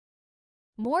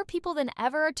More people than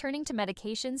ever are turning to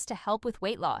medications to help with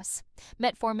weight loss.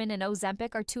 Metformin and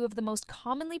Ozempic are two of the most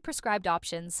commonly prescribed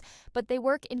options, but they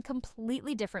work in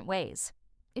completely different ways.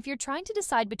 If you're trying to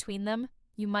decide between them,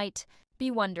 you might be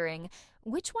wondering,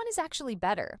 which one is actually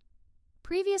better?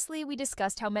 Previously, we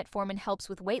discussed how metformin helps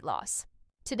with weight loss.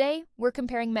 Today, we're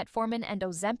comparing metformin and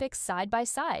Ozempic side by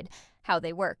side, how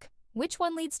they work, which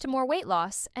one leads to more weight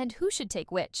loss, and who should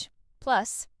take which.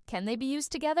 Plus, can they be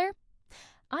used together?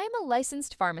 I am a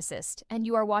licensed pharmacist, and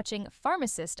you are watching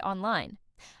Pharmacist online.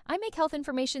 I make health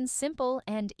information simple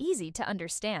and easy to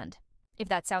understand. If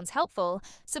that sounds helpful,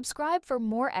 subscribe for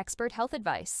more expert health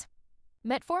advice.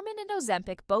 Metformin and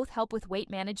Ozempic both help with weight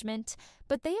management,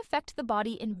 but they affect the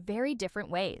body in very different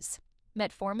ways.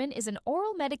 Metformin is an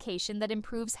oral medication that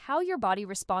improves how your body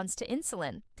responds to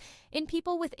insulin. In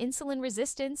people with insulin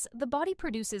resistance, the body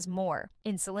produces more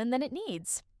insulin than it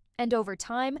needs. And over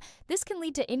time, this can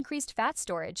lead to increased fat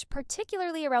storage,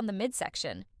 particularly around the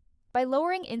midsection. By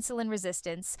lowering insulin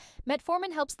resistance,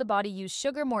 metformin helps the body use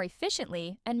sugar more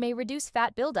efficiently and may reduce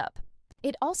fat buildup.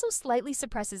 It also slightly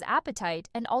suppresses appetite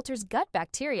and alters gut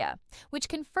bacteria, which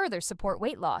can further support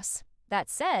weight loss. That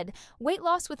said, weight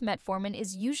loss with metformin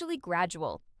is usually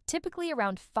gradual, typically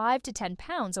around 5 to 10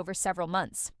 pounds over several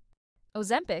months.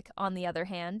 Ozempic, on the other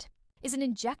hand, is an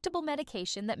injectable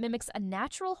medication that mimics a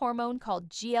natural hormone called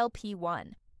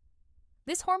GLP-1.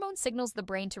 This hormone signals the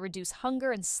brain to reduce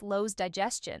hunger and slows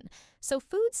digestion, so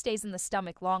food stays in the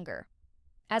stomach longer.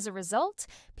 As a result,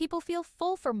 people feel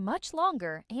full for much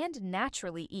longer and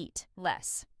naturally eat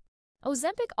less.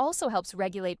 Ozempic also helps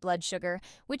regulate blood sugar,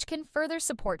 which can further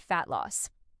support fat loss.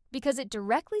 Because it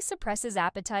directly suppresses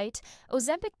appetite,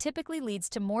 Ozempic typically leads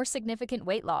to more significant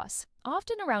weight loss,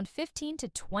 often around 15 to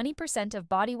 20% of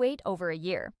body weight over a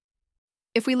year.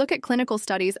 If we look at clinical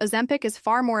studies, Ozempic is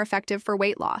far more effective for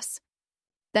weight loss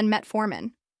than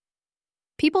metformin.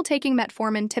 People taking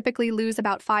metformin typically lose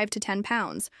about 5 to 10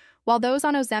 pounds, while those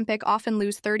on Ozempic often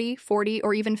lose 30, 40,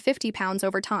 or even 50 pounds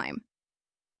over time.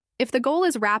 If the goal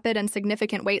is rapid and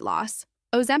significant weight loss,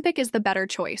 Ozempic is the better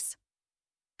choice.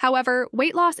 However,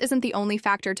 weight loss isn't the only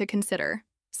factor to consider.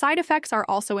 Side effects are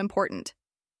also important.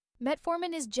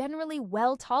 Metformin is generally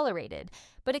well tolerated,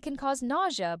 but it can cause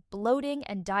nausea, bloating,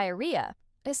 and diarrhea,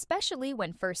 especially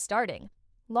when first starting.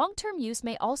 Long-term use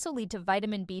may also lead to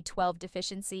vitamin B12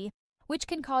 deficiency, which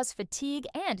can cause fatigue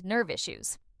and nerve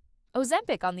issues.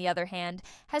 Ozempic, on the other hand,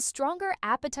 has stronger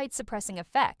appetite-suppressing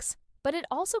effects, but it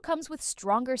also comes with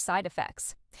stronger side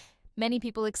effects. Many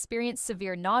people experience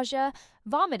severe nausea,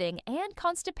 vomiting, and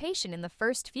constipation in the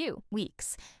first few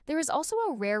weeks. There is also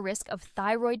a rare risk of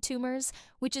thyroid tumors,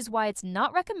 which is why it's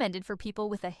not recommended for people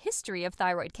with a history of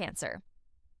thyroid cancer.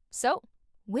 So,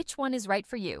 which one is right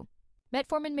for you?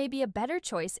 Metformin may be a better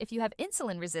choice if you have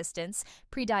insulin resistance,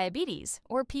 prediabetes,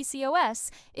 or PCOS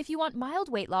if you want mild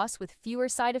weight loss with fewer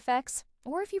side effects,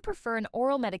 or if you prefer an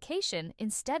oral medication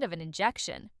instead of an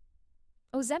injection.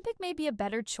 Ozempic may be a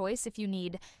better choice if you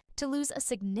need to lose a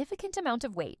significant amount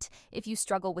of weight, if you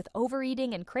struggle with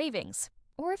overeating and cravings,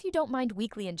 or if you don't mind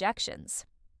weekly injections.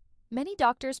 Many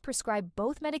doctors prescribe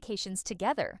both medications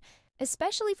together,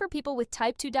 especially for people with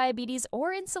type 2 diabetes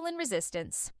or insulin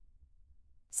resistance.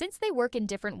 Since they work in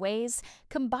different ways,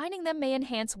 combining them may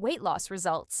enhance weight loss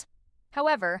results.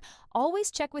 However,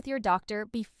 always check with your doctor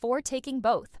before taking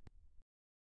both.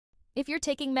 If you're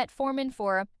taking metformin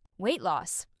for weight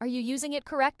loss, are you using it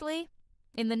correctly?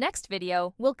 In the next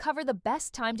video, we'll cover the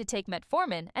best time to take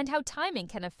metformin and how timing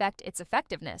can affect its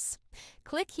effectiveness.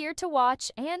 Click here to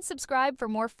watch and subscribe for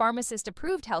more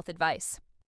pharmacist-approved health advice.